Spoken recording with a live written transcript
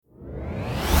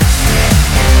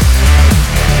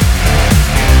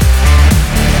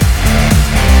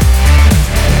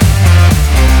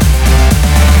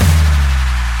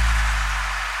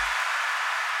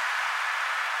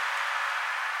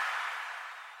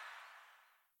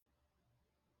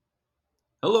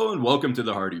Hello and welcome to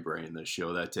the Hardy Brain, the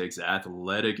show that takes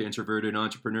athletic, introverted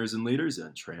entrepreneurs and leaders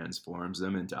and transforms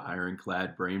them into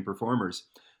ironclad brain performers.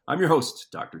 I'm your host,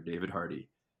 Dr. David Hardy.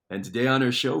 And today on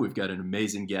our show, we've got an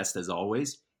amazing guest as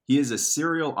always. He is a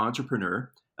serial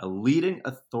entrepreneur, a leading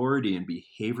authority in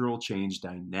behavioral change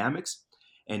dynamics,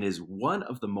 and is one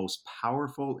of the most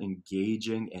powerful,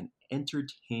 engaging, and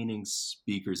entertaining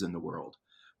speakers in the world.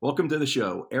 Welcome to the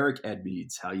show, Eric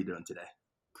Edmeades. How you doing today?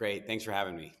 Great. Thanks for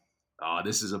having me. Oh,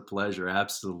 this is a pleasure.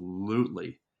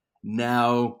 Absolutely.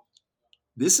 Now,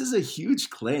 this is a huge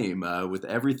claim with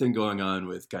everything going on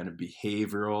with kind of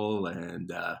behavioral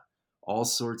and all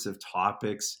sorts of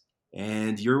topics.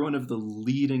 And you're one of the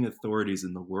leading authorities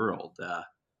in the world.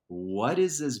 What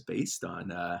is this based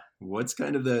on? What's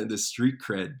kind of the street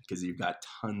cred? Because you've got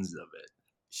tons of it.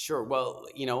 Sure. Well,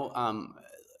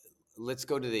 let's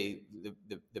go to the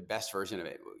best version of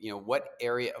it. What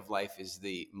area of life is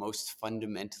the most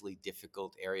fundamentally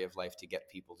difficult area of life to get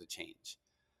people to change?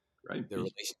 Right? The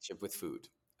relationship with food.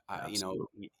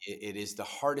 Absolutely. It is the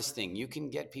hardest thing. You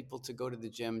can get people to go to the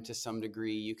gym to some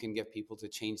degree. You can get people to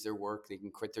change their work. They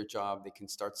can quit their job. They can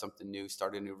start something new,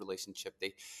 start a new relationship.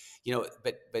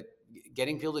 But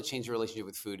getting people to change their relationship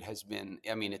with food has been,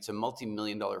 it's a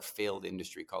multi-million-dollar failed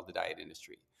industry called the diet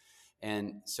industry.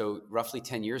 And so roughly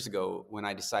 10 years ago, when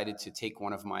I decided to take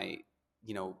one of my,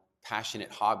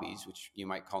 passionate hobbies, which you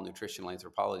might call nutritional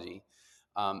anthropology,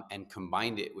 and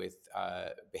combined it with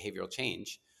behavioral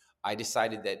change, I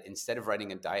decided that instead of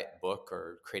writing a diet book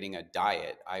or creating a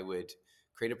diet, I would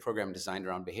create a program designed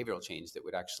around behavioral change that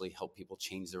would actually help people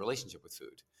change their relationship with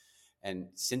food. And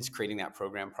since creating that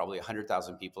program, probably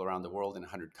 100,000 people around the world in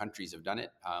 100 countries have done it.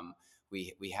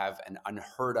 We have an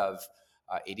unheard of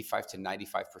 85 to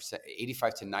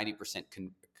 90%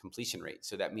 completion rate.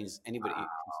 So that means anybody who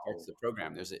starts the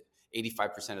program, there's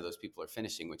 85% of those people are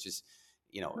finishing, which is,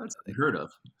 That's unheard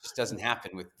of. just doesn't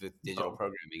happen with digital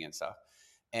programming and stuff.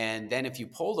 And then if you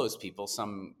poll those people,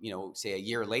 say a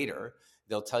year later,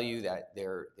 they'll tell you that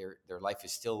their life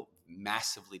is still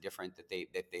massively different, that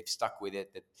they've stuck with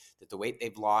it, that the weight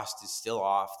they've lost is still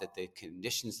off, that the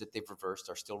conditions that they've reversed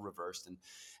are still reversed,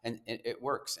 and it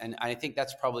works. And I think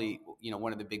that's probably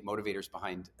one of the big motivators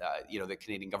behind the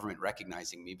Canadian government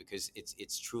recognizing me, because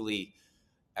it's truly,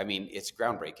 it's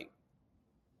groundbreaking.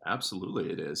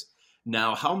 Absolutely, it is.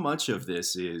 Now, how much of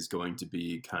this is going to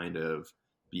be kind of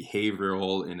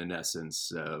behavioral in an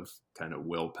essence of kind of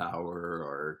willpower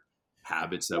or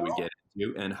habits that we get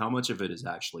into, and how much of it is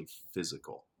actually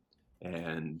physical?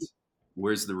 And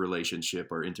where's the relationship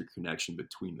or interconnection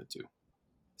between the two?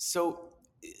 So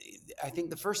I think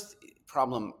the first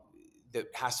problem that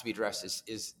has to be addressed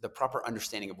is the proper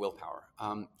understanding of willpower.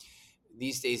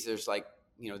 These days, there's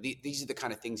these are the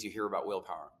kind of things you hear about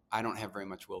willpower. I don't have very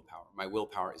much willpower. My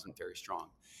willpower isn't very strong.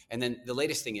 And then the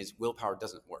latest thing is willpower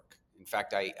doesn't work. In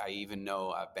fact, I even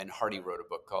know Ben Hardy wrote a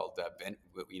book called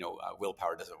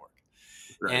Willpower Doesn't Work.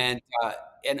 Right. And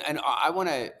I want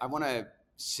to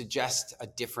suggest a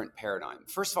different paradigm.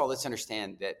 First of all, let's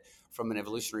understand that from an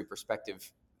evolutionary perspective,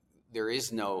 there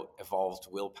is no evolved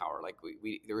willpower. Like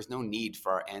there was no need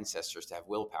for our ancestors to have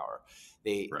willpower.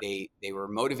 They were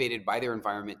motivated by their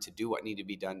environment to do what needed to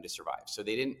be done to survive. So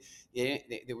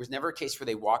there was never a case where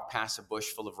they walked past a bush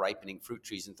full of ripening fruit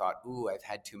trees and thought, "Ooh, I've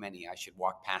had too many. I should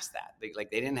walk past that."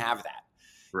 They didn't have that.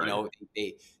 Right.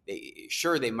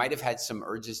 They might have had some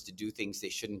urges to do things they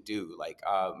shouldn't do. Like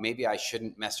maybe I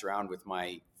shouldn't mess around with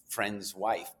my friend's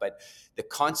wife, but the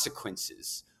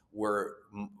consequences were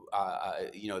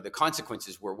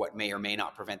what may or may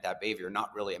not prevent that behavior,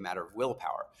 not really a matter of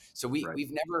willpower. So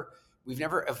we've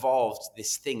never evolved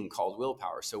this thing called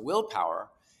willpower. So willpower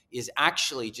is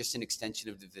actually just an extension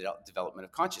of the development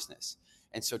of consciousness.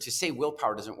 And so to say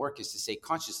willpower doesn't work is to say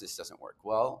consciousness doesn't work.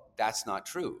 Well, that's not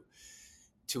true.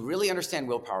 To really understand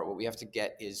willpower, what we have to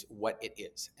get is what it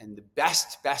is. And the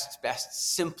best,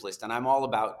 simplest, and I'm all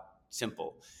about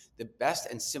simple, the best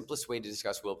and simplest way to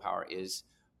discuss willpower is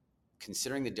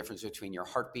considering the difference between your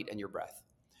heartbeat and your breath.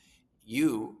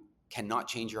 You cannot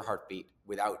change your heartbeat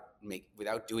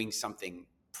without doing something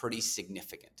pretty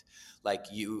significant. Like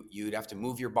you'd have to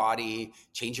move your body,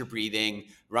 change your breathing,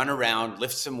 run around,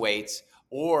 lift some weights,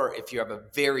 or if you have a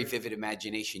very vivid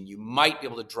imagination, you might be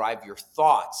able to drive your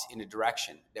thoughts in a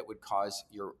direction that would cause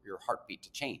your heartbeat to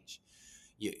change.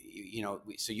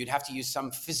 So you'd have to use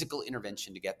some physical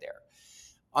intervention to get there.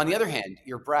 On the other hand,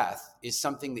 your breath is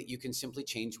something that you can simply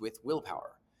change with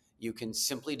willpower. You can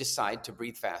simply decide to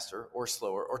breathe faster or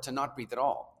slower or to not breathe at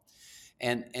all.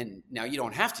 And now you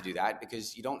don't have to do that,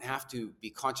 because you don't have to be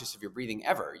conscious of your breathing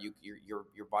ever.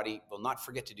 Your body will not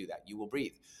forget to do that. You will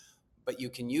breathe. But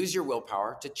you can use your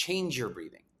willpower to change your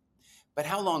breathing. But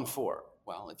how long for?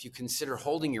 Well, if you consider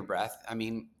holding your breath, I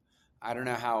mean, I don't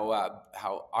know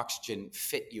how oxygen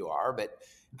fit you are, but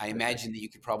I imagine that you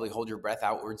could probably hold your breath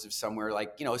outwards of somewhere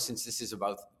like, since this is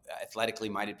about athletically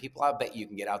minded people, I'll bet you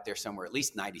can get out there somewhere at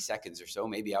least 90 seconds or so,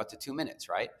 maybe out to 2 minutes,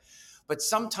 right? But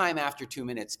sometime after 2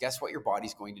 minutes, guess what your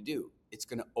body's going to do? It's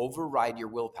going to override your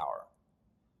willpower.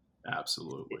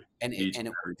 Absolutely. And it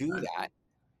will do that.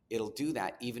 It'll do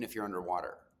that even if you're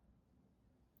underwater.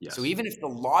 Yes. So even if the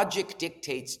logic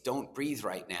dictates don't breathe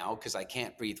right now because I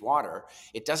can't breathe water,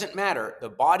 it doesn't matter. The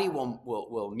body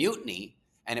will mutiny,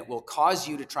 and it will cause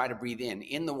you to try to breathe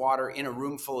in the water, in a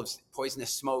room full of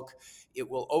poisonous smoke. It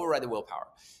will override the willpower.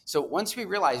 So once we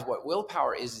realize what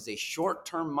willpower is a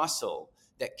short-term muscle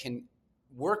that can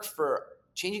work for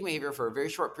changing behavior for a very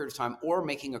short period of time or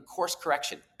making a course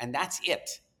correction, and that's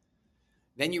it.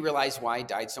 Then you realize why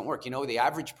diets don't work. The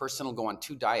average person will go on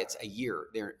 2 diets a year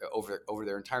over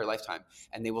their entire lifetime,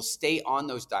 and they will stay on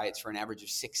those diets for an average of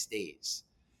 6 days.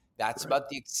 That's about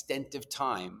the extent of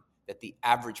time that the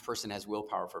average person has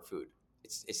willpower for food.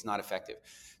 It's not effective.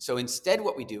 So instead,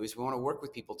 what we do is we want to work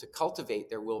with people to cultivate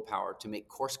their willpower to make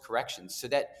course corrections so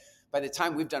that by the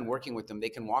time we've done working with them, they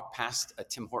can walk past a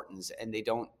Tim Hortons and they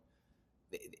don't.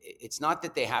 It's not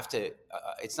that they have to.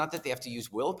 It's not that they have to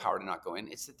use willpower to not go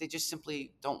in. It's that they just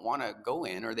simply don't want to go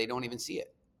in, or they don't even see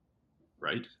it.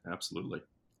 Right. Absolutely.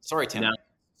 Sorry, Tim. Now,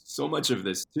 so much of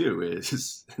this too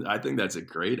is, I think that's a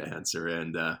great answer,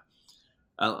 and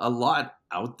a lot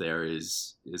out there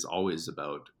is always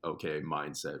about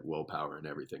mindset, willpower, and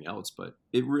everything else, but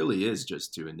it really is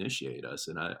just to initiate us.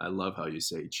 And I love how you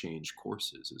say change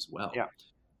courses as well. Yeah.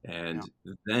 And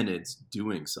then it's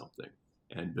doing something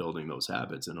and building those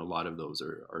habits. And a lot of those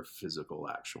are physical,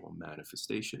 actual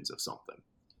manifestations of something.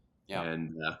 Yeah.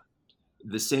 And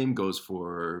the same goes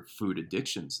for food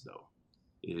addictions, though,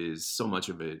 is so much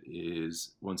of it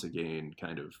is, once again,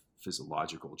 kind of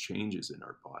physiological changes in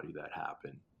our body that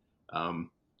happen.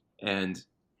 And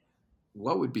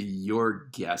what would be your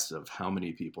guess of how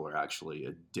many people are actually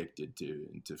addicted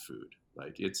to food?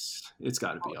 Like it's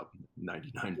got to be up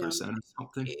 99% or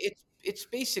something. It's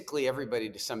basically everybody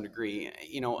to some degree.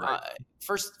 Right.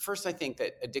 First, I think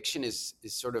that addiction is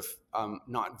sort of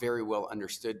not very well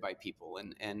understood by people,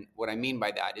 and what I mean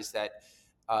by that is that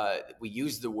we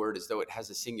use the word as though it has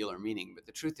a singular meaning, but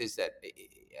the truth is that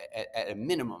at a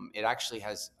minimum, it actually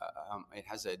has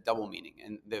a double meaning,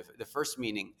 and the first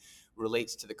meaning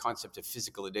relates to the concept of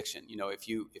physical addiction. If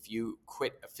you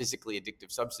quit a physically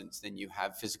addictive substance, then you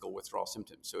have physical withdrawal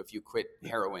symptoms. So if you quit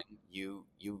heroin, you're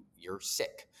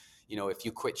sick. If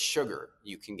you quit sugar,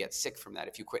 you can get sick from that.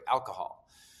 If you quit alcohol,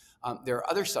 there are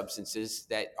other substances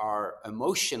that are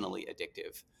emotionally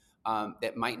addictive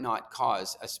that might not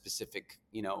cause a specific,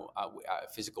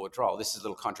 physical withdrawal. This is a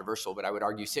little controversial, but I would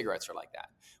argue cigarettes are like that.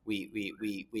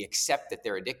 We accept that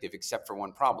they're addictive, except for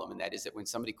one problem, and that is that when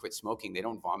somebody quits smoking, they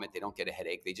don't vomit, they don't get a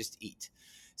headache, they just eat.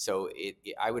 So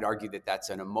I would argue that that's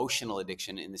an emotional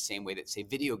addiction in the same way that, say,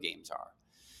 video games are.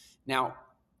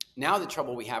 Now the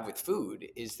trouble we have with food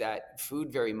is that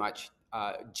food very much,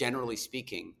 generally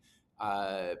speaking,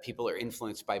 people are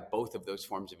influenced by both of those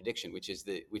forms of addiction, which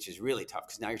is really tough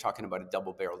because now you're talking about a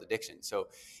double-barreled addiction. So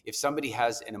if somebody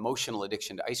has an emotional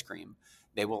addiction to ice cream,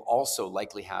 they will also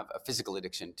likely have a physical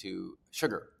addiction to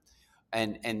sugar,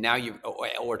 and now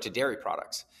or to dairy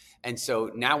products. And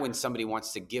so now when somebody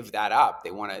wants to give that up,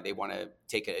 they want to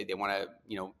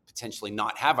potentially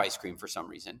not have ice cream for some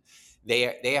reason.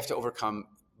 They have to overcome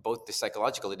both the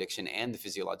psychological addiction and the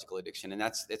physiological addiction, and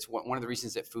that's one of the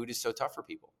reasons that food is so tough for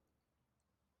people.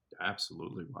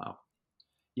 Absolutely. Wow.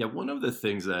 Yeah. One of the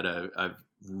things that I've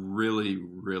really,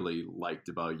 really liked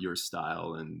about your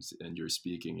style and your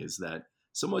speaking is that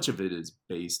so much of it is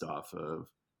based off of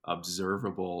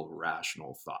observable,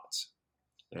 rational thoughts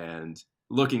and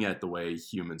looking at the way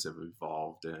humans have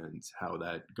evolved and how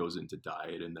that goes into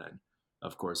diet. And then,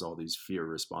 of course, all these fear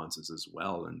responses as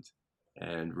well,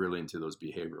 and really into those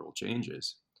behavioral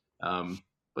changes.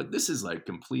 But this is like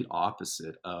complete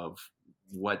opposite of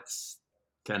what's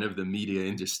kind of the media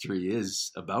industry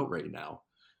is about right now.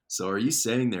 So are you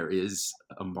saying there is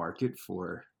a market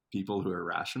for people who are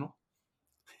rational?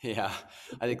 Yeah,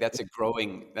 I think that's a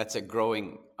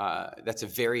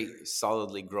very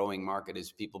solidly growing market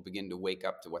as people begin to wake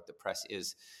up to what the press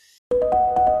is.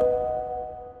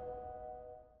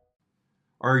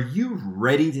 Are you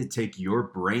ready to take your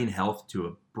brain health to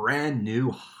a brand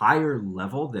new, higher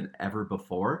level than ever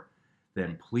before?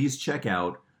 Then please check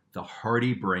out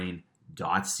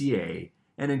thehardybrain.ca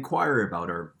and inquire about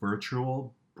our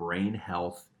virtual brain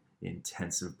health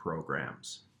intensive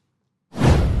programs.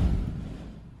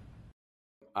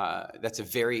 that's a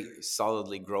very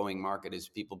solidly growing market as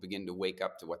people begin to wake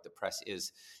up to what the press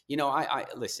is. I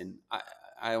listen.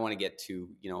 I don't want to get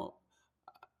too.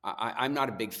 I'm not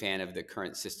a big fan of the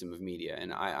current system of media,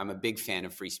 and I'm a big fan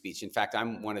of free speech. In fact,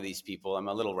 I'm one of these people. I'm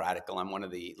a little radical. I'm one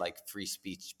of the free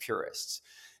speech purists.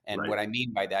 And Right. what I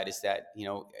mean by that is that,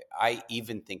 I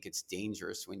even think it's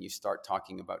dangerous when you start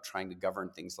talking about trying to govern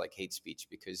things like hate speech,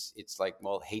 because it's like,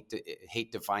 well,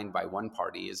 hate defined by one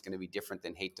party is going to be different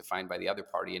than hate defined by the other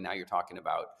party. And now you're talking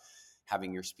about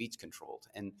having your speech controlled.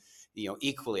 And,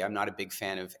 equally, I'm not a big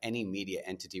fan of any media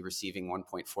entity receiving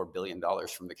 $1.4 billion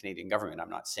from the Canadian government. I'm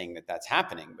not saying that that's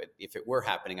happening, but if it were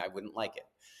happening, I wouldn't like it.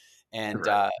 And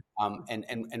Right.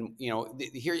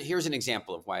 here's an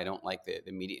example of why I don't like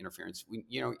the media interference. When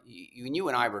you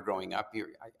and I were growing up,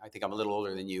 I think I'm a little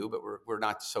older than you, but we're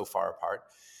not so far apart.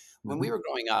 When we Mhm. were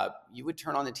growing up, you would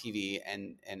turn on the TV,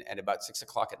 and at about 6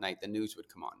 o'clock at night, the news would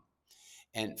come on.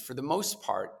 And for the most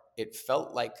part, it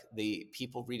felt like the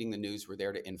people reading the news were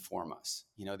there to inform us.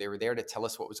 They were there to tell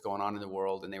us what was going on in the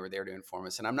world, and they were there to inform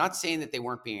us. And I'm not saying that they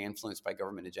weren't being influenced by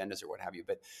government agendas or what have you,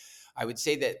 but I would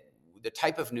say that the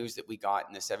type of news that we got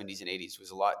in the 70s and 80s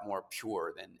was a lot more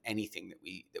pure than anything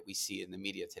that we see in the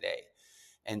media today.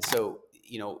 And so,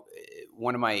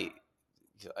 one of my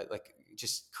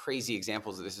just crazy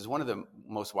examples of this is one of the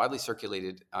most widely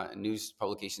circulated news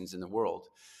publications in the world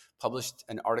published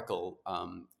an article,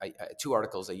 two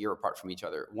articles a year apart from each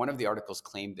other. One of the articles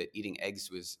claimed that eating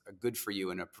eggs was good for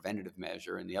you and a preventative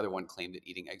measure, and the other one claimed that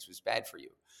eating eggs was bad for you.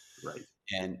 Right.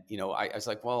 And, I was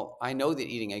like, well, I know that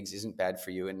eating eggs isn't bad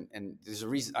for you. And there's a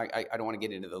reason. I don't want to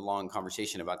get into the long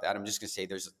conversation about that. I'm just going to say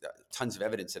there's tons of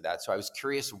evidence of that. So I was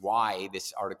curious why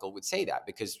this article would say that,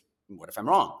 because what if I'm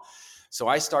wrong? So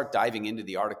I start diving into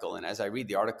the article. And as I read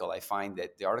the article, I find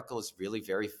that the article is really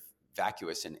very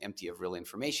vacuous and empty of real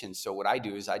information. So what I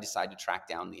do is I decide to track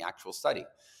down the actual study.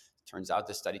 Turns out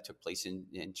the study took place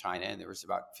in China, and there was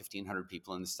about 1,500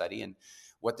 people in the study. And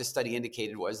what the study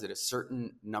indicated was that a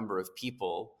certain number of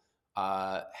people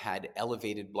had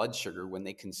elevated blood sugar when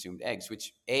they consumed eggs,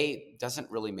 which doesn't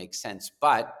really make sense,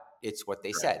 but it's what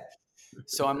they Right. said.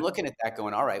 So I'm looking at that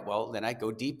going, all right, well, then I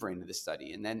go deeper into the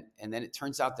study. And then it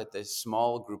turns out that the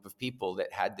small group of people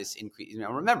that had this increase,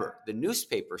 remember, the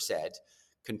newspaper said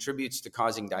contributes to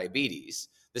causing diabetes.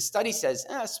 The study says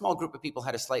a small group of people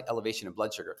had a slight elevation of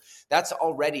blood sugar. That's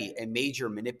already a major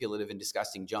manipulative and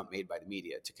disgusting jump made by the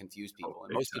media to confuse people. Oh, And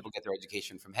big most time. people get their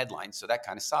education from headlines, so that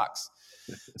kind of sucks.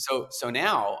 So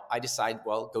now I decide,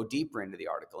 well, go deeper into the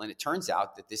article. And it turns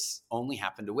out that this only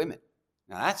happened to women.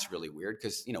 Now that's really weird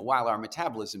because, while our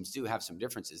metabolisms do have some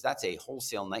differences, that's a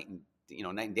wholesale night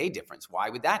and day difference. Why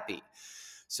would that be?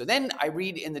 So then I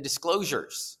read in the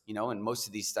disclosures, and most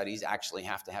of these studies actually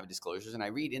have to have disclosures. And I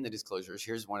read in the disclosures,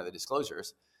 here's one of the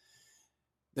disclosures.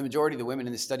 The majority of the women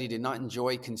in the study did not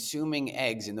enjoy consuming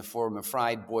eggs in the form of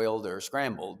fried, boiled, or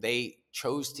scrambled. They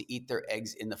chose to eat their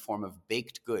eggs in the form of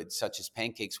baked goods, such as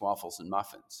pancakes, waffles, and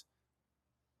muffins.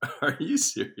 Are you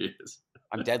serious?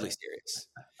 I'm deadly serious.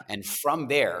 And from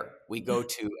there, we go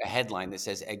to a headline that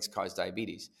says eggs cause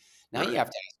diabetes. Now you Right. have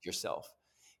to ask yourself,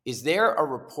 is there a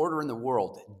reporter in the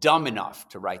world dumb enough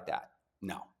to write that?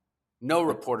 No. No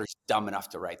reporter's dumb enough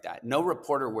to write that. No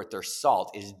reporter worth their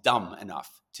salt is dumb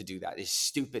enough to do that, is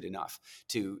stupid enough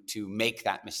to make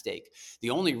that mistake.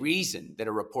 The only reason that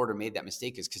a reporter made that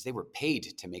mistake is because they were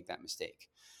paid to make that mistake.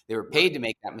 They were paid Right. to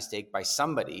make that mistake by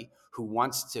somebody who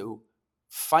wants to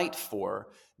fight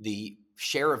for the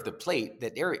share of the plate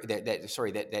that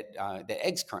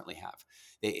eggs currently have.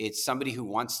 It's somebody who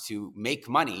wants to make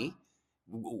money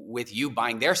with you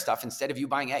buying their stuff instead of you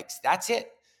buying eggs. That's it.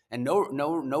 And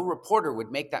no reporter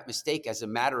would make that mistake as a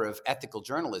matter of ethical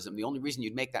journalism. The only reason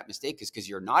you'd make that mistake is because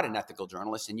you're not an ethical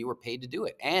journalist and you were paid to do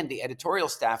it. And the editorial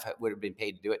staff would have been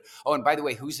paid to do it. Oh, and by the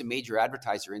way, who's a major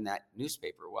advertiser in that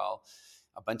newspaper? Well,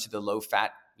 a bunch of the low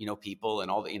fat, people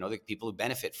and all the, the people who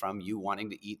benefit from you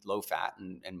wanting to eat low fat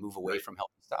and move away Right. from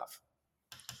healthy stuff.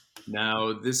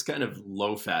 Now, this kind of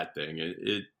low fat thing,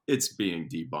 it's being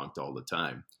debunked all the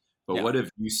time. But Yeah. what have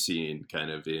you seen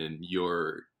kind of in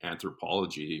your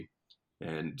anthropology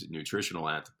and nutritional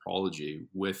anthropology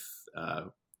with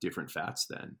different fats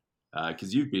then?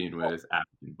 Because you've been with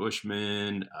African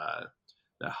Bushmen,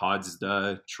 the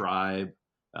Hadza tribe,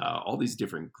 all these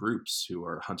different groups who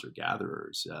are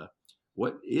hunter-gatherers.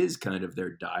 What is kind of their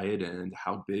diet and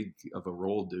how big of a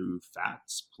role do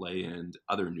fats play and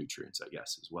other nutrients, I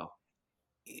guess, as well?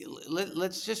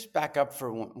 Let's just back up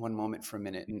for one moment for a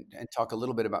minute and talk a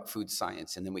little bit about food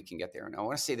science, and then we can get there. And I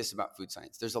want to say this about food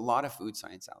science. There's a lot of food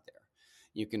science out there.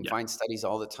 You can Yeah. find studies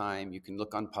all the time. You can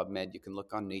look on PubMed. You can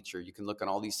look on Nature. You can look on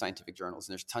all these scientific journals,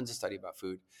 and there's tons of study about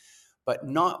food. But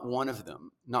not one of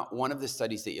them, not one of the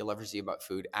studies that you'll ever see about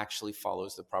food actually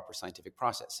follows the proper scientific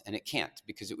process. And it can't,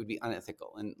 because it would be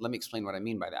unethical. And let me explain what I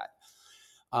mean by that.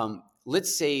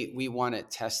 Let's say we want to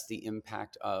test the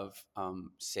impact of,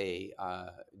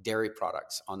 dairy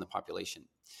products on the population.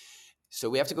 So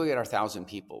we have to go get our 1,000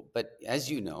 people. But as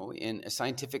you know, in a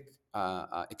scientific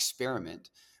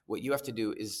experiment, what you have to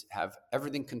do is have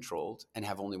everything controlled and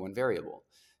have only one variable.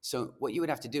 So what you would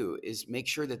have to do is make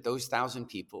sure that those 1,000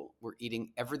 people were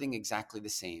eating everything exactly the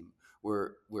same.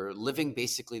 We're living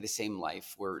basically the same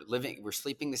life. We're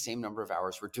sleeping the same number of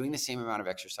hours. We're doing the same amount of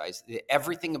exercise.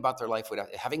 Everything about their life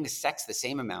having the sex the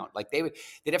same amount. Like they'd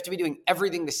have to be doing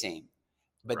everything the same,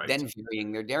 but then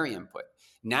varying their dairy input.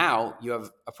 Now you have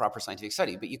a proper scientific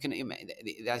study, but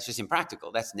that's just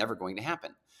impractical. That's never going to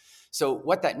happen. So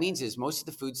what that means is most of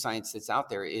the food science that's out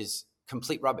there is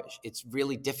complete rubbish. It's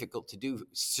really difficult to do.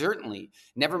 Certainly,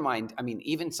 never mind. I mean,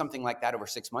 even something like that over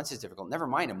 6 months is difficult. Never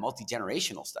mind a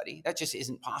multi-generational study. That just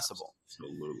isn't possible.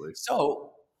 Absolutely.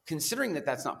 So considering that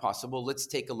that's not possible, let's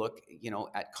take a look,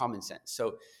 at common sense.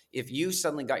 So if you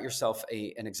suddenly got yourself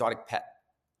an exotic pet,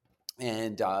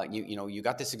 and you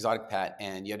got this exotic pet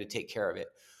and you had to take care of it,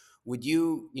 would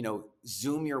you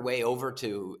zoom your way over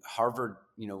to Harvard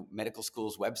medical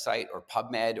school's website or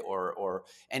PubMed or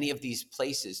any of these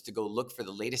places to go look for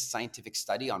the latest scientific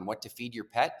study on what to feed your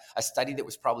pet, a study that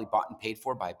was probably bought and paid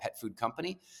for by a pet food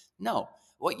company? No.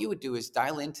 What you would do is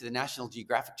dial into the National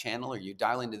Geographic Channel, or you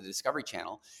dial into the Discovery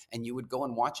Channel, and you would go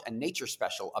and watch a nature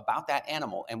special about that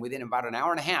animal, and within about an hour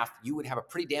and a half you would have a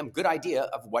pretty damn good idea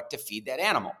of what to feed that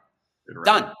animal.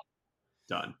 Right.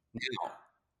 Done. Now,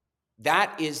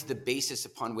 that is the basis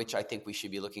upon which I think we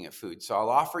should be looking at food. So I'll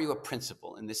offer you a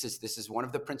principle, and this is one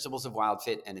of the principles of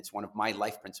WildFit, and it's one of my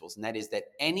life principles, and that is that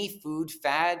any food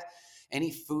fad,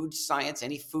 any food science,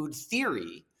 any food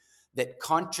theory that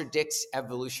contradicts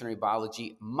evolutionary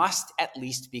biology must at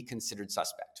least be considered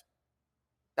suspect.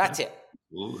 That's it.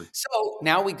 Absolutely. So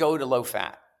now we go to low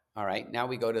fat. All right. Now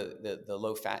we go to the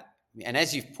low fat. And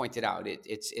as you've pointed out,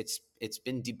 it's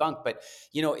been debunked, but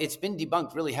it's been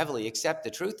debunked really heavily. Except the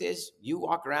truth is, you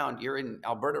walk around, you're in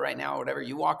Alberta right now or whatever,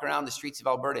 you walk around the streets of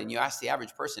Alberta and you ask the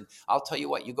average person, I'll tell you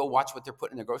what, you go watch what they're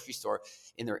putting in the grocery store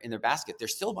in their basket. They're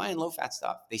still buying low fat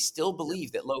stuff. They still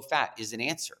believe that low fat is an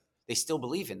answer. They still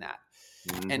believe in that.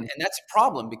 Mm-hmm. And that's a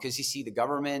problem, because you see the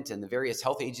government and the various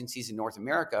health agencies in North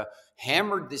America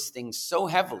hammered this thing so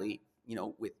heavily,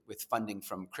 with funding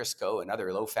from Crisco and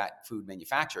other low-fat food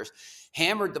manufacturers,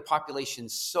 hammered the population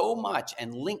so much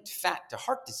and linked fat to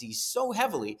heart disease so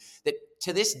heavily that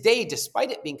to this day, despite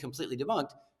it being completely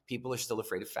debunked, people are still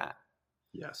afraid of fat.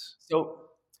 Yes. So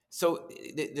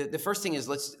the first thing is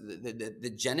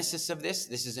the genesis of this.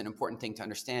 This is an important thing to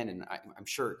understand, and I'm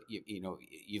sure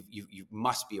you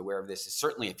must be aware of this.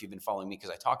 Certainly, if you've been following me,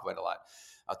 because I talk about it a lot.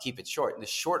 I'll keep it short. And the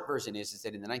short version is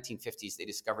that in the 1950s, they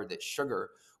discovered that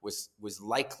sugar was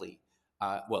likely,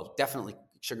 definitely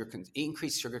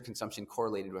increased sugar consumption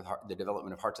correlated with the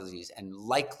development of heart disease, and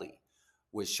likely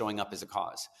was showing up as a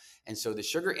cause. And so the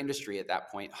sugar industry at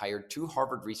that point hired 2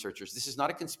 Harvard researchers. This is not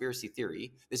a conspiracy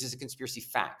theory. This is a conspiracy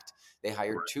fact. They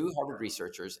hired 2 Harvard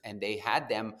researchers, and they had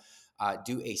them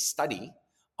do a study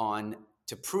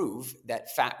to prove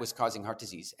that fat was causing heart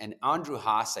disease. And Andrew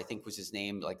Haas, I think was his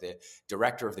name, like the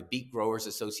director of the Beet Growers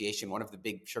Association, one of the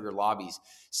big sugar lobbies,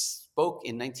 spoke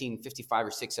in 1955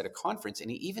 or 6 at a conference. And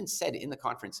he even said in the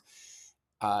conference,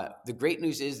 the great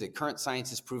news is that current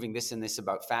science is proving this and this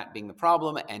about fat being the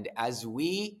problem. And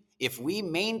if we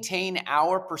maintain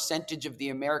our percentage of the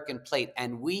American plate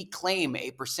and we claim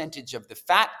a percentage of the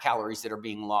fat calories that are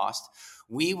being lost,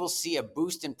 we will see a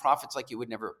boost in profits like you would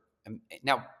never.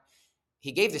 Now,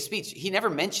 he gave the speech. He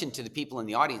never mentioned to the people in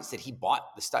the audience that he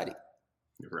bought the study,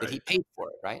 that he paid for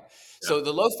it, right? Yeah. So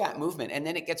the low-fat movement, and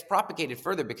then it gets propagated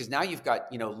further, because now you've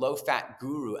got, low-fat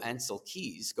guru Ansel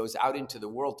Keys goes out into the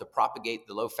world to propagate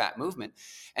the low-fat movement.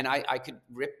 And I could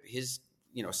rip his,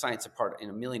 science apart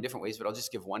in a million different ways, but I'll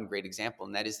just give one great example,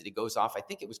 and that is that he goes off, I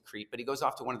think it was Crete, but he goes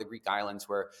off to one of the Greek islands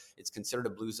where it's considered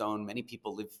a blue zone. Many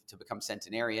people live to become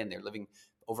centenarian. They're living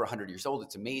over 100 years old.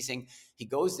 It's amazing. He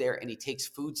goes there and he takes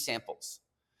food samples.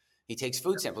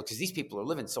 Because these people are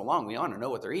living so long, we want to know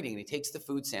what they're eating. And he takes the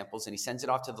food samples and he sends it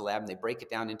off to the lab, and they break it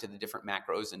down into the different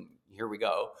macros, and here we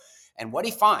go. And what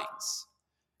he finds,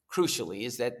 crucially,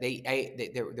 is that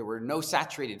there were no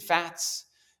saturated fats,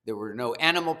 there were no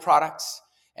animal products,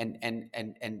 and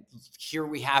here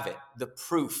we have it, the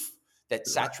proof that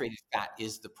saturated fat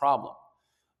is the problem.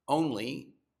 Only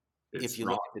if you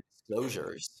look at the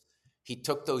disclosures, He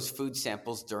took those food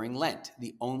samples during Lent,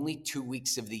 the only 2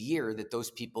 weeks of the year that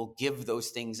those people give those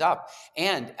things up.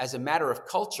 And as a matter of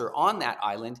culture on that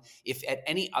island, if at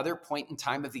any other point in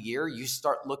time of the year you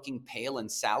start looking pale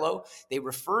and sallow, they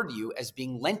refer to you as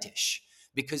being Lentish,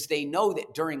 because they know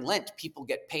that during Lent, people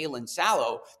get pale and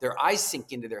sallow, their eyes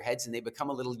sink into their heads, and they become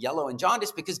a little yellow and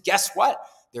jaundiced, because guess what?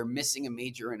 They're missing a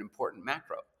major and important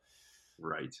macro.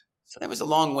 Right. So that was a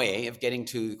long way of getting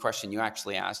to the question you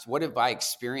actually asked. What have I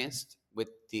experienced with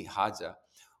the Hadza?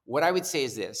 What I would say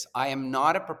is this: I am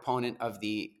not a proponent of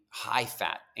the high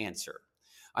fat answer.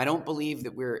 I don't believe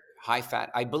that we're high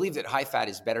fat. I believe that high fat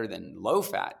is better than low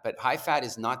fat, but high fat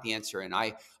is not the answer. And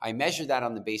I measure that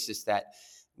on the basis that,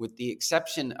 with the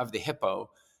exception of the hippo,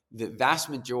 the vast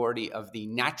majority of the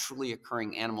naturally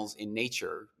occurring animals in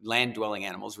nature, land-dwelling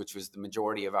animals, which was the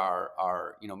majority of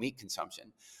our meat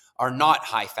consumption, are not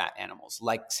high-fat animals,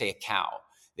 like, say, a cow.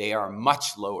 They are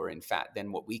much lower in fat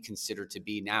than what we consider to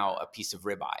be now a piece of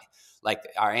ribeye. Like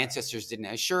our ancestors didn't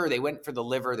have, sure, they went for the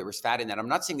liver, there was fat in that. I'm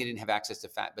not saying they didn't have access to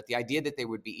fat, but the idea that they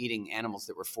would be eating animals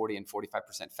that were 40 and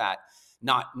 45% fat,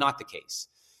 not the case.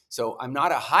 So I'm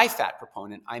not a high-fat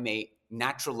proponent. I'm a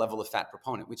natural level of fat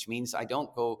proponent, which means I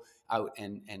don't go out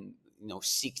and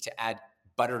seek to add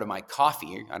butter to my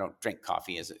coffee. I don't drink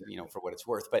coffee, as for what it's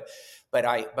worth, but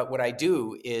what I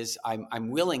do is I'm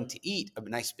willing to eat a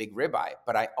nice big ribeye,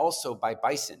 but I also buy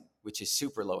bison, which is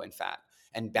super low in fat,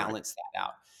 and balance that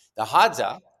out. The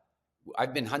Hadza,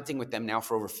 I've been hunting with them now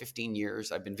for over 15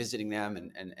 years. I've been visiting them,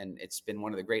 and it's been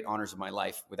one of the great honors of my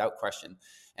life, without question.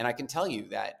 And I can tell you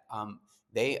that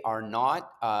they are not.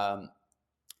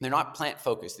 They're not plant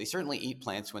focused. They certainly eat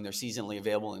plants when they're seasonally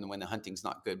available and when the hunting's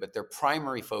not good, but their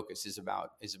primary focus is about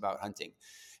hunting.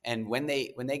 And when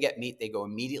they get meat, they go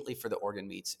immediately for the organ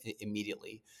meats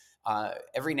immediately.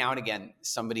 Every now and again,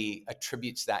 somebody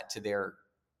attributes that to their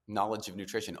knowledge of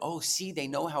nutrition. Oh, see, they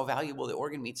know how valuable the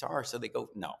organ meats are, so they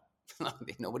go, no.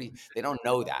 They don't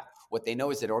know that. What they know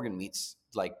is that organ meats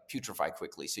like putrefy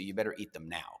quickly, so you better eat them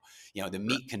now. The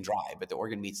meat can dry, but the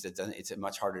organ meats, it's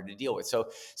much harder to deal with. So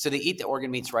they eat the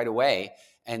organ meats right away,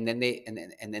 and then they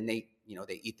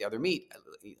they eat the other meat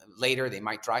later. They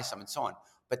might dry some and so on.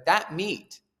 But that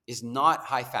meat is not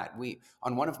high fat.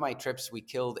 On one of my trips, we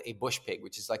killed a bush pig,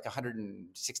 which is like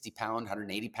 160 pound,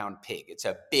 180 pound pig. It's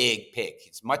a big pig.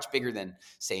 It's much bigger than,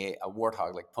 say, a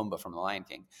warthog like Pumbaa from The Lion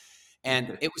King.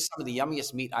 And it was some of the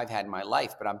yummiest meat I've had in my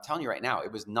life. But I'm telling you right now,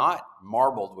 it was not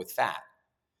marbled with fat.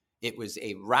 It was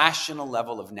a rational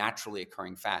level of naturally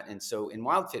occurring fat. And so in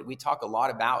WildFit, we talk a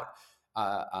lot about,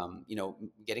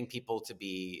 getting people to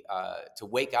be to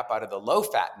wake up out of the low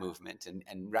fat movement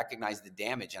and recognize the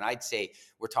damage. And I'd say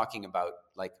we're talking about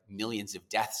like millions of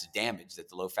deaths damage that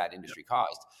the low fat industry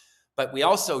caused. But we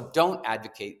also don't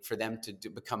advocate for them to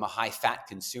become a high fat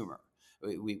consumer.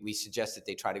 We suggest that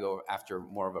they try to go after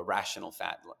more of a rational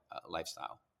fat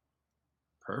lifestyle.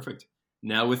 Perfect.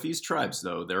 Now, with these tribes,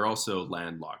 though, they're also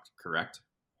landlocked, correct?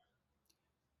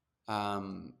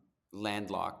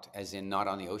 Landlocked, as in not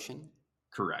on the ocean?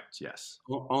 Correct, yes.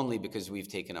 Only because we've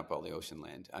taken up all the ocean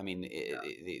land. I mean,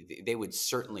 they would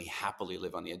certainly happily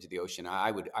live on the edge of the ocean.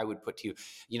 I would put to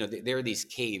you, there are these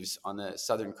caves on the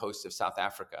southern coast of South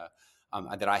Africa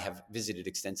that I have visited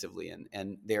extensively,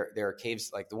 and there are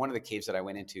caves, like one of the caves that I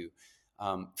went into.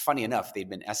 Funny enough, they'd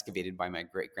been excavated by my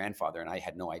great grandfather, and I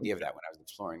had no idea of that when I was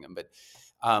exploring them. But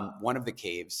one of the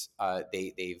caves,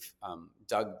 they've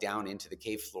dug down into the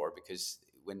cave floor, because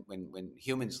when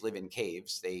humans live in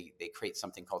caves, they create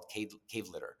something called cave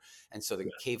litter, and so the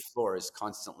cave floor is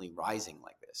constantly rising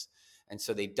like this. And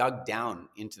so they dug down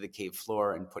into the cave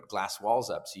floor and put glass walls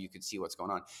up so you could see what's going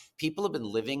on. People have been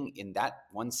living in that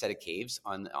one set of caves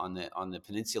on the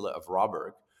peninsula of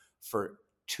Rawberg for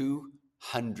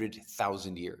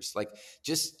 200,000 years. Like,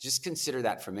 just consider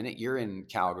that for a minute. You're in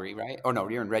Calgary, right? Oh no,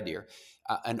 you're in Red Deer.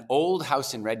 An old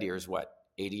house in Red Deer is what,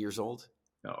 80 years old?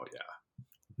 Oh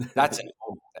yeah, that's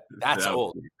old. That's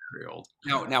old. Very old.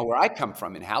 Now, where I come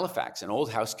from in Halifax, an old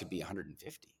house could be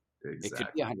 150. Exactly. It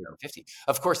could be 150.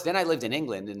 Of course, then I lived in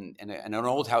England, and an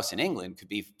old house in England could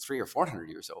be 300 or 400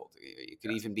 years old. It could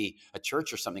even be a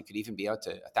church or something, could even be out to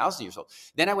 1,000 years old.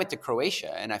 Then I went to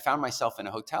Croatia, and I found myself in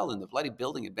a hotel, and the bloody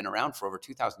building had been around for over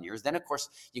 2,000 years. Then, of course,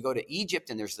 you go to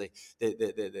Egypt, and there's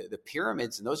the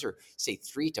pyramids, and those are, say,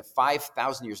 3,000 to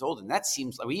 5,000 years old. And that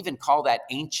seems, we even call that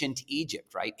ancient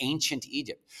Egypt, right? Ancient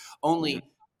Egypt. Only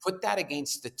put that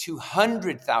against the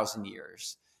 200,000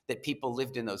 years that people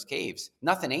lived in those caves.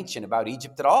 Nothing ancient about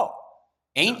Egypt at all.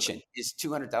 Ancient is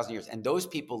 200,000 years. And those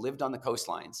people lived on the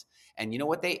coastlines. And you know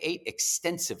what they ate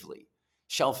extensively?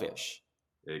 Shellfish.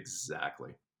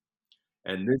 Exactly.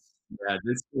 And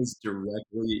this is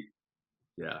directly,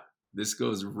 this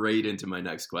goes right into my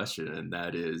next question, and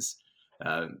that is,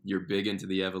 you're big into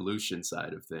the evolution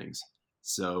side of things.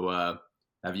 So,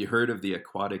 have you heard of the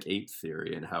aquatic ape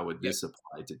theory, and how would Yeah. this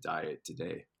apply to diet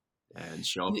today? And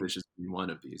shellfish is one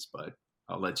of these, but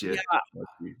I'll Yeah. let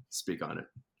you speak on it.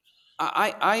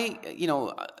 I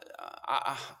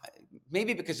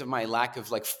maybe because of my lack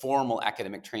of like formal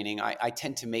academic training, I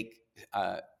tend to make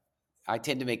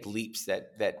leaps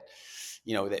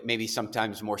that maybe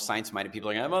sometimes more science-minded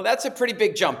people are going, well, that's a pretty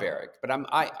big jump, Eric. But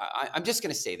I'm just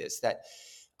going to say this, that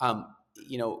um,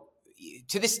 you know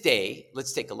to this day,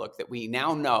 let's take a look, that we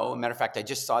now know. As a matter of fact, I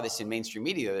just saw this in mainstream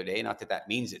media the other day. Not that that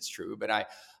means it's true, but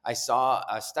I saw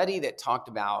a study that talked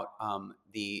about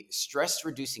the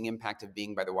stress-reducing impact of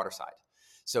being by the waterside.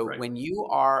 So Right. when you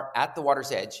are at the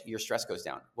water's edge, your stress goes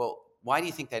down. Well, why do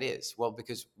you think that is? Well,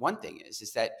 because one thing is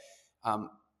that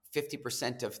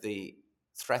 50% of the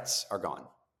threats are gone.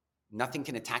 Nothing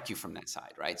can attack you from that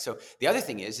side, right? So the other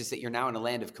thing is that you're now in a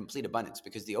land of complete abundance,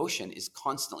 because the ocean is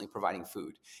constantly providing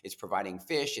food. It's providing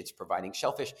fish, it's providing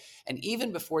shellfish. And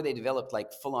even before they developed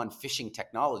like full-on fishing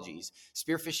technologies,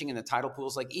 spearfishing in the tidal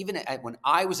pools, like even when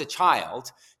I was a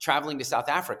child traveling to South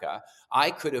Africa,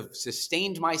 I could have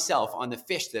sustained myself on the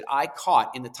fish that I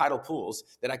caught in the tidal pools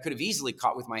that I could have easily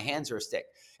caught with my hands or a stick.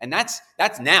 And that's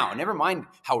now. Never mind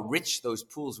how rich those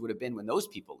pools would have been when those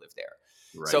people lived there.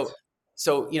 Right.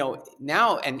 So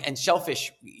now, and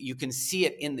shellfish, you can see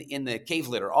it in the cave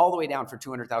litter all the way down for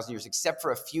 200,000 years, except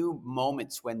for a few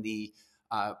moments when the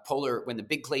when the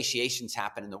big glaciations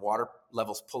happen and the water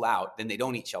levels pull out, then they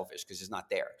don't eat shellfish because it's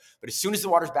not there. But as soon as the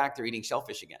water's back, they're eating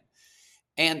shellfish again.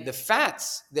 And the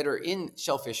fats that are in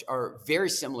shellfish are very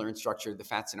similar in structure to the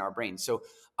fats in our brain. So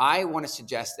I want to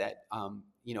suggest that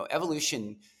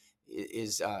evolution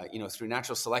is through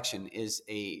natural selection is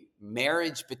a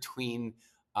marriage between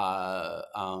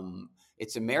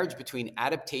it's a marriage between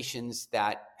adaptations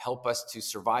that help us to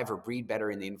survive or breed better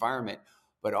in the environment,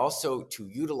 but also to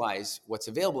utilize what's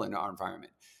available in our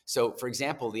environment. So, for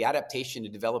example, the adaptation to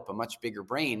develop a much bigger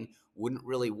brain wouldn't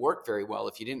really work very well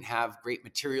if you didn't have great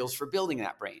materials for building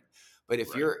that brain. But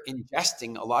if you're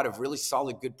ingesting a lot of really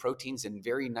solid, good proteins and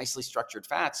very nicely structured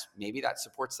fats, maybe that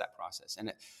supports that process.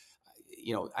 And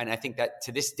and I think that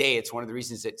to this day, it's one of the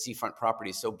reasons that seafront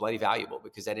property is so bloody valuable,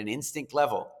 because at an instinct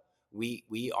level,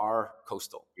 we are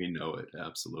coastal. We know it.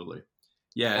 Absolutely.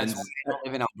 Yeah. That's And why I don't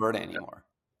live in Alberta anymore.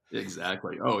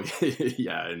 exactly. Oh,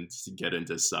 yeah. And to get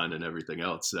into sun and everything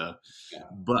else. Yeah.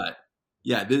 But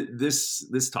yeah,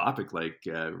 this topic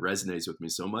resonates with me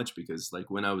so much, because like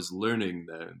when I was learning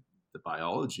the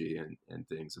biology and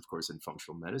things, of course, in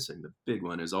functional medicine, the big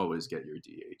one is always get your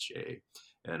DHA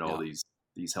and all these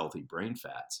healthy brain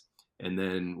fats. And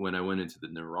then when I went into the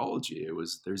neurology,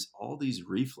 there's all these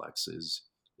reflexes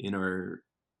in our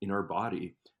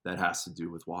body that has to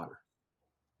do with water.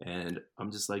 And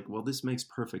I'm just like, well, this makes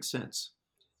perfect sense.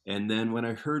 And then when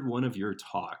I heard one of your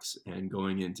talks and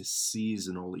going into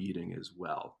seasonal eating as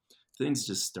well, things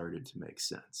just started to make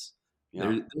sense.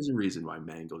 Yeah. There's a reason why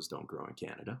mangoes don't grow in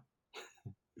Canada.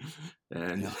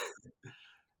 And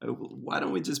why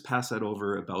don't we just pass that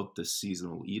over about the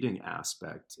seasonal eating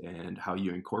aspect and how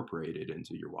you incorporate it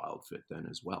into your wild fit then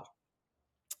as well?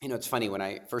 It's funny, when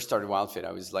I first started WildFit,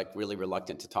 I was like really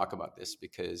reluctant to talk about this,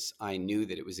 because I knew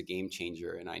that it was a game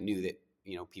changer, and I knew that,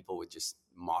 people would just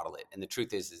model it. And the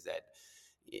truth is that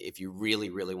if you really,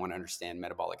 really want to understand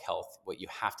metabolic health, what you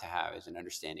have to have is an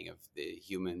understanding of the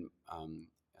human,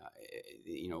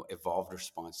 evolved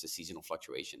response to seasonal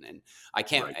fluctuation. And I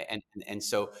can't, and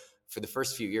so for the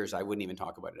first few years, I wouldn't even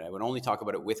talk about it. I would only talk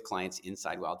about it with clients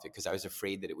inside WildFit, because I was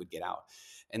afraid that it would get out.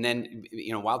 And then,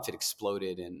 WildFit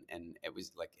exploded, and it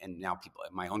was like, and now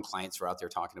my own clients were out there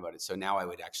talking about it. So now I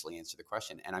would actually answer the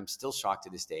question. And I'm still shocked to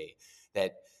this day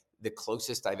that the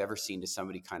closest I've ever seen to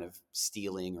somebody kind of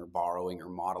stealing or borrowing or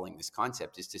modeling this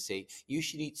concept is to say, you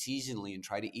should eat seasonally and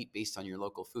try to eat based on your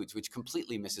local foods, which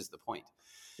completely misses the point.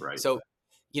 Right. So,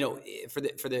 for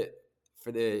the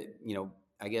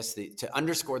I guess to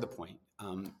underscore the point,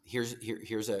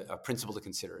 here's a principle to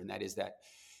consider, and that is that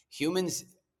humans,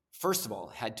 first of all,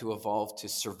 had to evolve to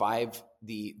survive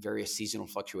the various seasonal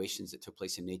fluctuations that took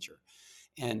place in nature.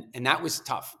 And that was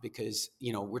tough, because,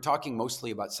 we're talking mostly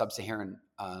about sub-Saharan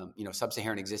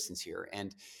existence here.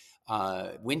 And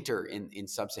winter in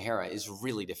sub-Sahara is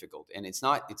really difficult. And it's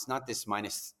not this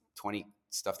minus 20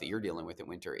 stuff that you're dealing with in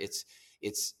winter. It's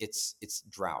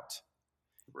drought.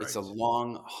 Right. It's a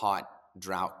long, hot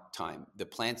drought time. The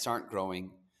plants aren't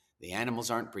growing. The animals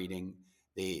aren't breeding.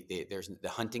 The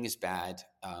hunting is bad.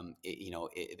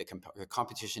 The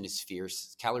competition is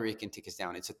fierce. Caloric intake is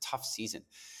down. It's a tough season.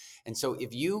 And so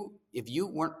if you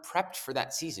weren't prepped for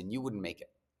that season, you wouldn't make it.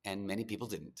 and many people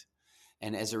didn't.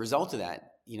 And as a result of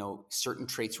that, certain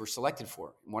traits were selected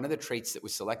for. One of the traits that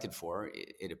was selected for,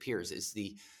 it appears, is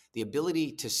the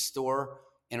ability to store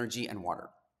energy and water.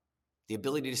 The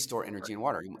ability to store energy and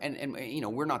water. And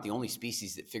we're not the only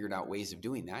species that figured out ways of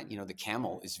doing that. The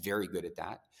camel is very good at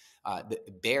that. The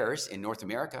bears in North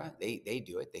America, they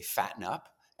do it. They fatten up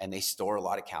and they store a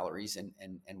lot of calories and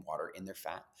water in their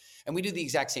fat. And we do the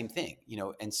exact same thing,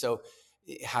 and so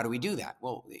how do we do that?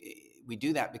 Well, we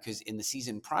do that because in the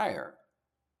season prior,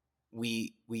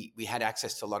 we had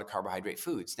access to a lot of carbohydrate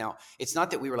foods. Now, it's not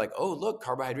that we were like, oh, look,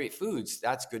 carbohydrate foods,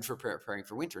 that's good for preparing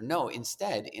for winter. No,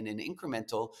 instead, in an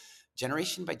incremental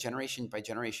generation by generation by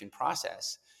generation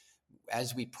process,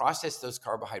 as we process those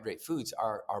carbohydrate foods,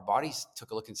 our bodies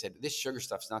took a look and said, this sugar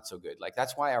stuff's not so good. Like,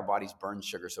 that's why our bodies burn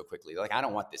sugar so quickly. Like, I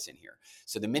don't want this in here.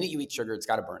 So the minute you eat sugar, it's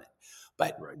got to burn it.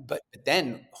 But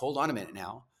then hold on a minute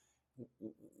now.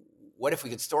 What if we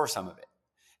could store some of it?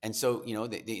 And so,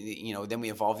 then we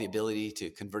evolve the ability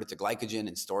to convert it to glycogen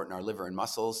and store it in our liver and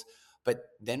muscles. But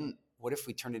then what if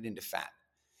we turn it into fat?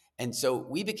 And so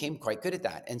we became quite good at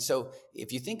that. And so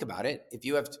if you think about it, if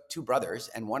you have two brothers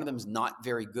and one of them's not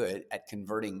very good at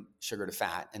converting sugar to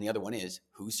fat, and the other one is,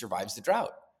 who survives the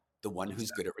drought? The one who's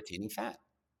good at retaining fat.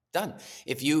 Done.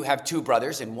 If you have two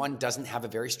brothers and one doesn't have a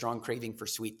very strong craving for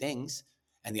sweet things,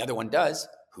 and the other one does,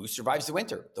 who survives the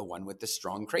winter? The one with the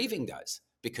strong craving does,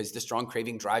 because the strong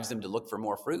craving drives them to look for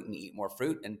more fruit and eat more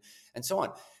fruit and so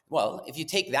on. Well, if you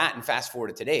take that and fast forward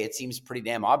to today, it seems pretty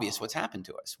damn obvious what's happened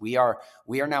to us. We are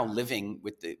now living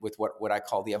with what I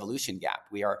call the evolution gap.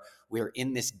 We are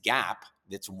in this gap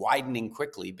that's widening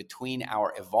quickly between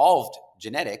our evolved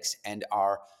genetics and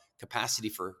our capacity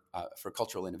for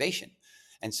cultural innovation.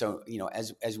 And so,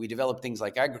 as we develop things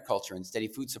like agriculture and steady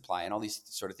food supply and all these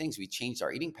sort of things, we changed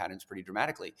our eating patterns pretty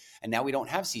dramatically. And now we don't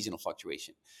have seasonal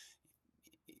fluctuation.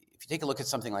 If you take a look at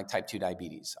something like type 2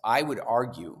 diabetes, I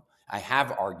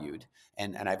have argued,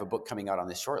 and I have a book coming out on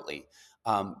this shortly,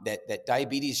 that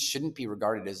diabetes shouldn't be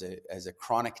regarded as a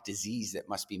chronic disease that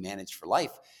must be managed for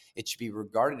life. It should be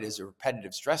regarded as a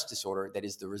repetitive stress disorder that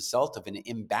is the result of an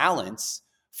imbalance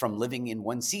from living in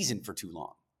one season for too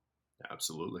long.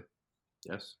 Absolutely.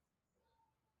 Yes.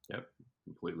 Yep.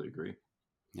 Completely agree.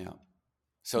 Yeah.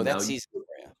 So that's seasonal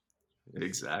for you.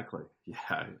 Exactly.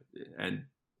 Yeah. And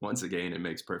once again, it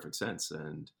makes perfect sense.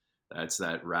 And that's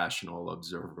that rational,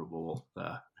 observable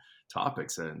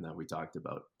topics that we talked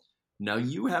about. Now,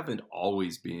 you haven't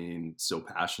always been so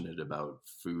passionate about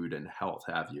food and health,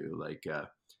 have you? Like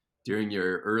during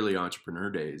your early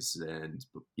entrepreneur days and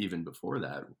even before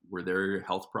that, were there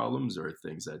health problems or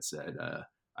things that said,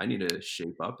 I need to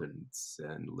shape up and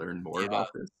learn more about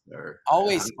this? Or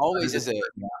always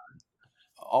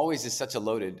is such a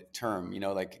loaded term,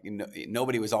 like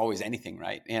nobody was always anything,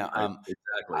 right? Yeah,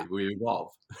 exactly. We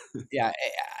evolve. Yeah,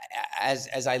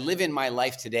 as I live in my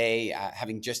life today,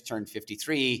 having just turned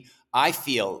 53, I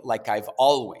feel like I've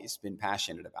always been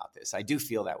passionate about this. I do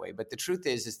feel that way, but the truth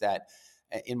is that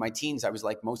in my teens, I was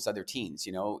like most other teens.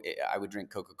 I would drink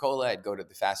Coca-Cola. I'd go to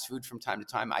the fast food from time to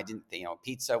time. I didn't,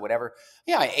 pizza, whatever.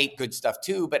 Yeah, I ate good stuff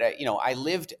too, but I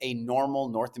lived a normal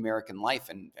North American life,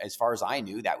 and as far as I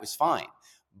knew, that was fine.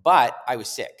 But I was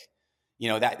sick.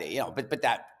 But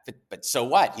so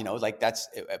what?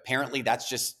 That's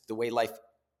just the way life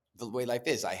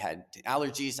is. I had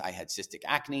allergies, I had cystic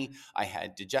acne, I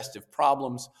had digestive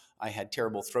problems, I had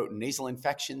terrible throat and nasal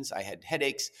infections, I had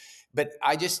headaches. But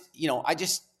I just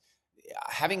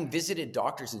having visited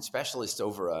doctors and specialists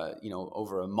over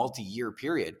a multi-year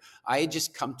period, I had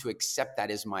just come to accept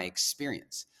that as my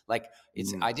experience. Like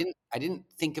I didn't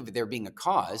think of there being a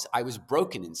cause. I was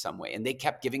broken in some way, and they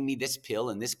kept giving me this pill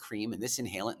and this cream and this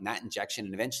inhalant and that injection,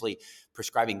 and eventually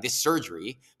prescribing this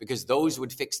surgery because those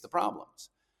would fix the problems.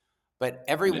 But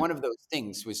every one of those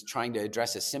things was trying to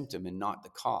address a symptom and not the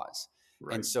cause.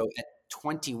 Right. And so at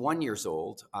 21 years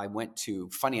old,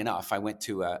 funny enough, I went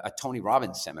to a Tony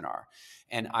Robbins seminar,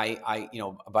 and a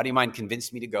buddy of mine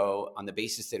convinced me to go on the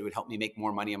basis that it would help me make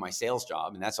more money in my sales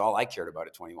job. And that's all I cared about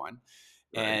at 21.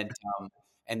 Right.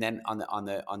 And then on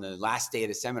the last day of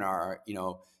the seminar,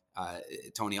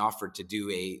 Tony offered to do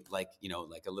a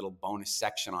little bonus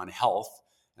section on health.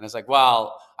 And I was like,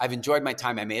 well, I've enjoyed my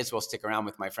time. I may as well stick around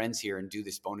with my friends here and do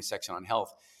this bonus section on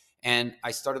health. And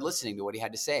I started listening to what he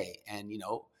had to say. And,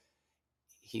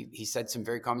 he said some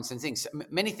very common sense things,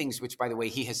 many things, which, by the way,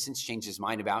 he has since changed his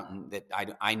mind about and that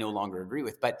I no longer agree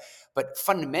with, but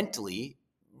fundamentally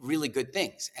really good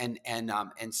things. And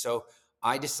so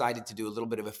I decided to do a little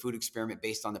bit of a food experiment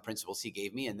based on the principles he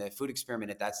gave me. And the food experiment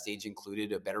at that stage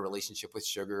included a better relationship with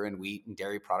sugar and wheat and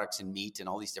dairy products and meat and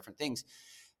all these different things.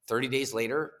 30 days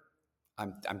later,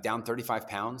 I'm down 35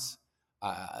 pounds.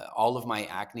 All of my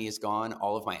acne is gone.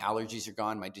 All of my allergies are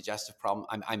gone. My digestive problem.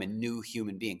 I'm a new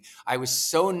human being. I was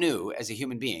so new as a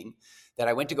human being that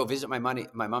I went to go visit my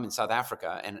mom in South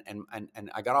Africa, and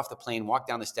I got off the plane, walked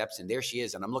down the steps, and there she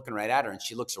is, and I'm looking right at her, and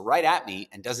she looks right at me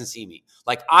and doesn't see me,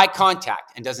 like eye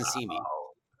contact, and doesn't see me.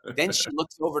 Then she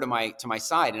looks over to my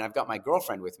side, and I've got my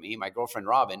girlfriend with me, my girlfriend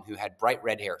Robin, who had bright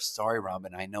red hair. Sorry,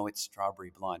 Robin, I know it's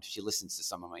strawberry blonde. She listens to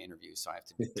some of my interviews, so I have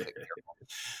to be careful.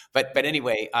 But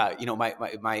anyway,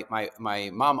 my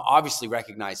mom obviously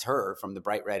recognized her from the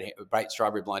bright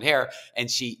strawberry blonde hair,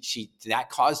 and she that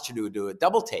caused her to do a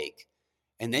double take,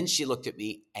 and then she looked at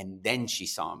me, and then she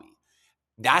saw me.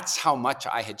 That's how much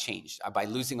I had changed by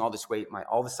losing all this weight.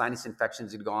 All the sinus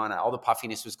infections had gone. All the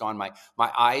puffiness was gone. My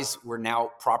eyes were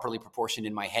now properly proportioned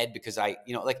in my head because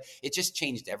it just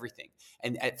changed everything.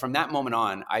 And from that moment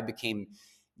on, I became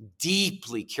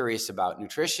deeply curious about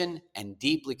nutrition and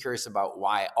deeply curious about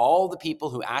why all the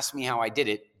people who asked me how I did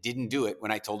it didn't do it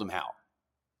when I told them how.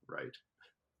 Right.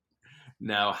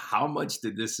 Now, how much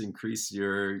did this increase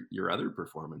your other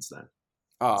performance then?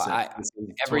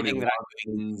 Everything that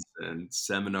I'm doing, and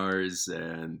seminars,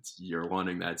 and you're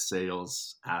wanting that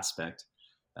sales aspect.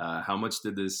 How much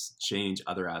did this change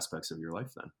other aspects of your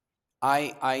life then?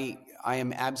 I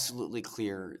am absolutely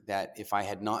clear that if I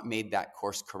had not made that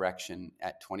course correction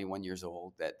at 21 years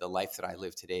old, that the life that I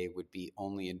live today would be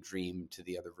only a dream to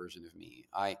the other version of me.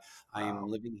 I am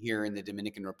living here in the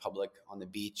Dominican Republic on the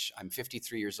beach. I'm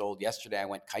 53 years old. Yesterday, I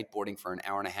went kiteboarding for an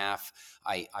hour and a half.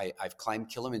 I've climbed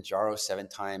Kilimanjaro 7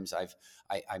 times. I've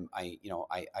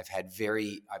had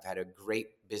a great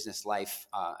business life.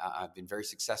 I've been very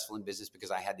successful in business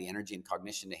because I had the energy and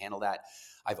cognition to handle that.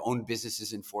 I've owned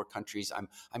businesses in 4 countries.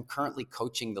 I'm currently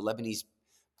coaching the Lebanese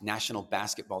national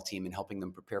basketball team and helping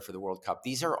them prepare for the World Cup.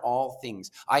 These are all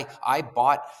things. I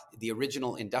bought the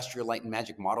original Industrial Light and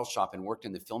Magic model shop and worked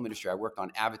in the film industry. I worked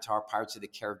on Avatar, Pirates of the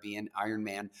Caribbean, Iron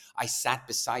Man. I sat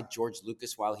beside George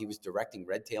Lucas while he was directing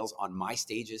Red Tails on my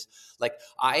stages. Like,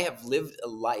 I have lived a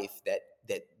life that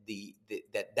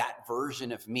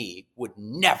version of me would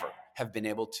never have been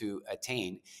able to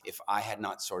attain if I had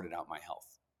not sorted out my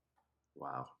health.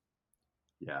 Wow.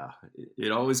 Yeah.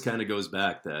 It always kind of goes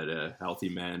back that a healthy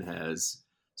man has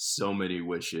so many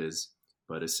wishes,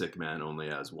 but a sick man only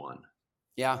has one.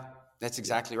 Yeah, that's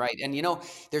exactly right. And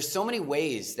there's so many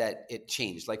ways that it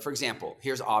changed. Like, for example,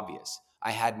 here's obvious.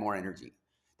 I had more energy.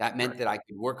 That meant that I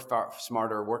could work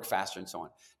smarter, work faster, and so on.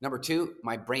 Number 2,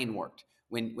 my brain worked.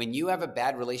 When you have a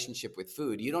bad relationship with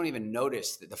food, you don't even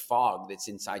notice the fog that's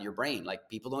inside your brain. Like,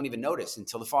 people don't even notice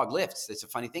until the fog lifts. That's a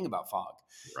funny thing about fog.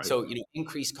 Right. So,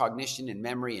 increased cognition and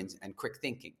memory and quick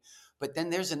thinking. But then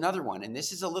there's another one, and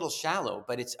this is a little shallow,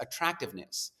 but it's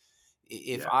attractiveness.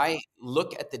 If I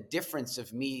look at the difference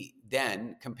of me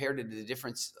then compared to the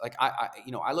difference, like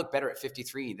I look better at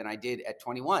 53 than I did at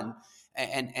 21.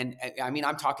 And I mean,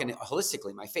 I'm talking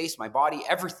holistically, my face, my body,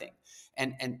 everything.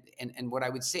 And what I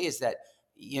would say is that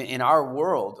in our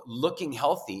world, looking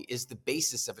healthy is the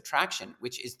basis of attraction,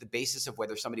 which is the basis of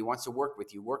whether somebody wants to work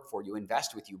with you, work for you,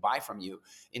 invest with you, buy from you,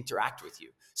 interact with you.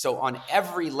 So on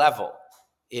every level,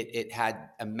 it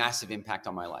had a massive impact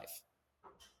on my life.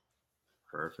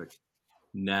 Perfect.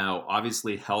 Now,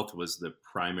 obviously, health was the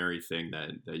primary thing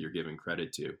that you're giving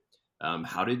credit to.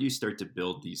 How did you start to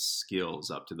build these skills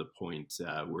up to the point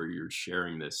where you're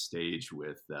sharing this stage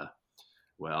with,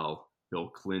 Bill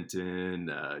Clinton,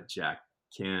 Jack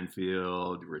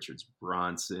Canfield, Richard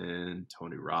Branson,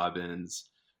 Tony Robbins?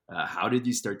 How did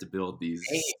you start to build these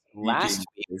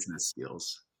business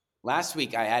skilds? Last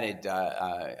week, I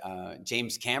added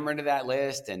James Cameron to that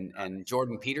list and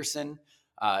Jordan Peterson.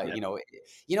 I'd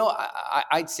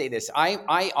say this.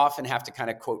 I often have to kind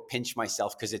of quote pinch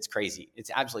myself because it's crazy.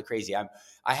 It's absolutely crazy.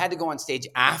 I had to go on stage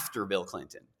after Bill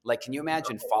Clinton. Like, can you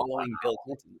imagine following Bill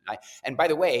Clinton? And by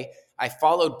the way, I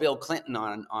followed Bill Clinton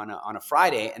on a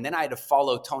Friday, and then I had to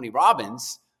follow Tony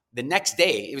Robbins the next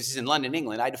day. It was in London,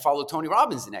 England. I had to follow Tony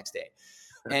Robbins the next day.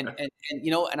 And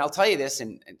I'll tell you this,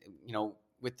 and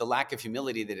with the lack of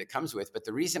humility that it comes with, but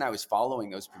the reason I was following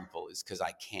those people is because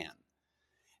I can.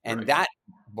 And that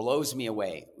blows me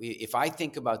away. If I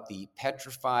think about the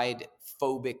petrified,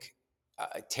 phobic,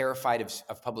 terrified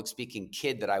of public speaking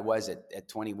kid that I was at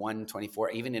 21, 24,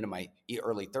 even into my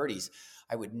early 30s,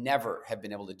 I would never have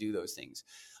been able to do those things.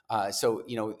 So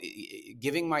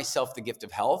giving myself the gift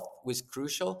of health was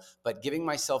crucial, but giving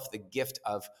myself the gift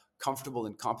of comfortable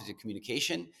and competent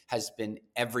communication has been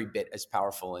every bit as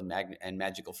powerful and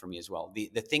magical for me as well.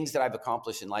 The things that I've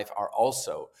accomplished in life are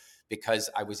also because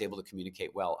I was able to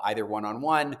communicate well, either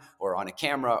one-on-one or on a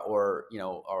camera or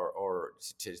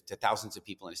to thousands of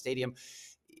people in a stadium.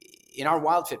 in our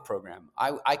WildFit program,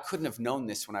 I couldn't have known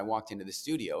this when I walked into the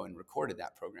studio and recorded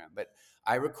that program, but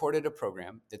I recorded a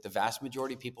program that the vast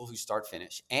majority of people who start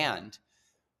finish, and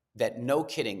that, no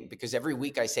kidding, because every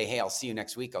week I say, hey, I'll see you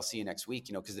next week. I'll see you next week,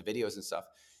 because the videos and stuff.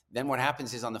 Then what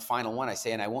happens is on the final one, I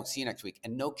say, and I won't see you next week.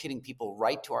 And no kidding, people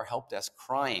write to our help desk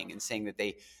crying and saying that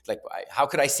they, like, how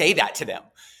could I say that to them?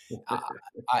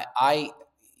 I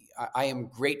am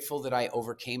grateful that I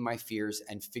overcame my fears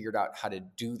and figured out how to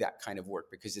do that kind of work,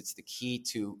 because it's the key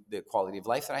to the quality of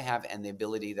life that I have and the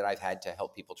ability that I've had to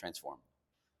help people transform.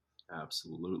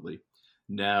 Absolutely.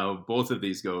 Now, both of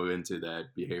these go into that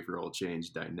behavioral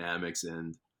change dynamics,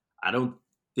 and I don't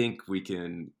think we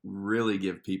can really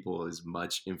give people as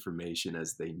much information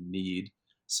as they need.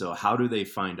 So how do they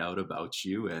find out about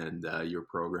you and your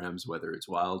programs, whether it's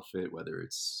WildFit, whether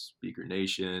it's Speaker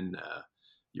Nation,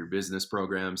 your business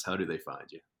programs? How do they find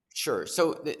you? Sure.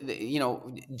 So,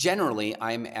 generally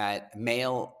I'm at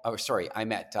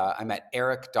I'm at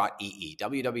eric.ee,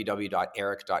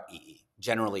 www.eric.ee,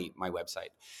 generally my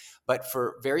website. But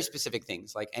for very specific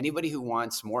things, like anybody who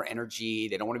wants more energy,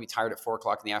 they don't want to be tired at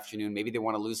 4:00 in the afternoon, maybe they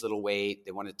want to lose a little weight,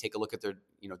 they want to take a look at their,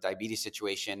 diabetes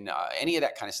situation, any of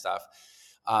that kind of stuff.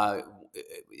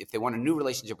 If they want a new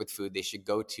relationship with food, they should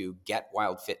go to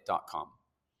getwildfit.com.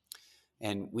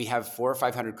 And we have 400 or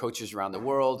 500 coaches around the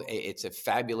world. It's a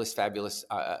fabulous, fabulous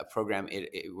program.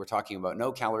 We're talking about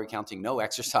no calorie counting, no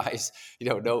exercise,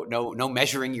 no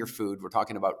measuring your food. We're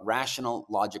talking about rational,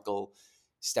 logical,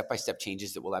 step-by-step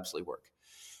changes that will absolutely work.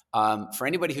 For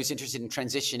anybody who's interested in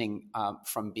transitioning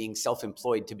from being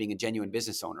self-employed to being a genuine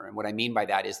business owner, and what I mean by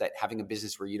that is that having a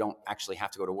business where you don't actually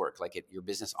have to go to work, like your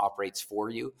business operates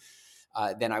for you,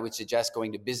 then I would suggest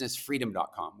going to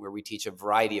businessfreedom.com, where we teach a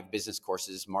variety of business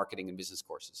courses, marketing and business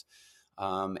courses.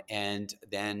 And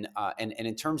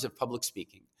in terms of public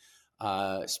speaking,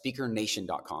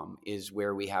 speakernation.com is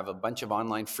where we have a bunch of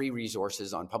online free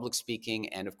resources on public speaking.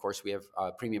 And of course, we have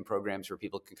premium programs where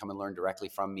people can come and learn directly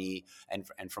from me and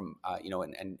from,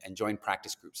 and join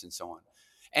practice groups and so on.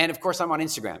 And of course, I'm on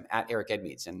Instagram at Eric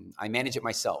Edmeades, and I manage it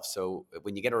myself. So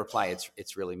when you get a reply,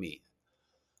 it's really me.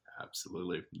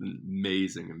 Absolutely.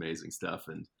 Amazing stuff.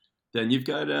 And then you've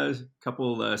got a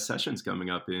couple sessions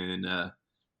coming up in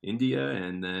India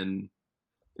and then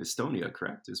Estonia,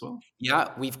 correct, as well?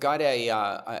 Yeah, we've got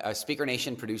a Speaker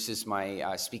Nation produces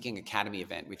my Speaking Academy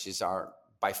event, which is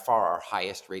by far our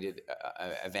highest rated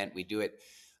event. We do it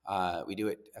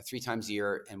 3 times a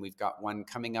year, and we've got one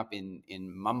coming up in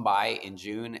Mumbai in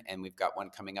June, and we've got one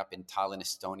coming up in Tallinn,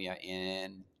 Estonia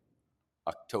in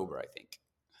October, I think.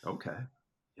 Okay.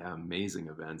 Yeah, amazing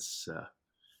events.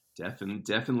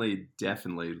 Definitely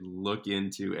look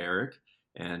into Eric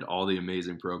and all the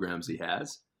amazing programs he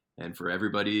has. And for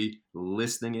everybody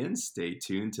listening in, stay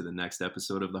tuned to the next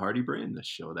episode of The Hardy Brain, the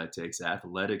show that takes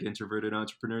athletic, introverted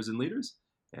entrepreneurs and leaders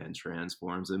and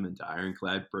transforms them into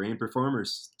ironclad brain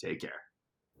performers. Take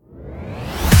care.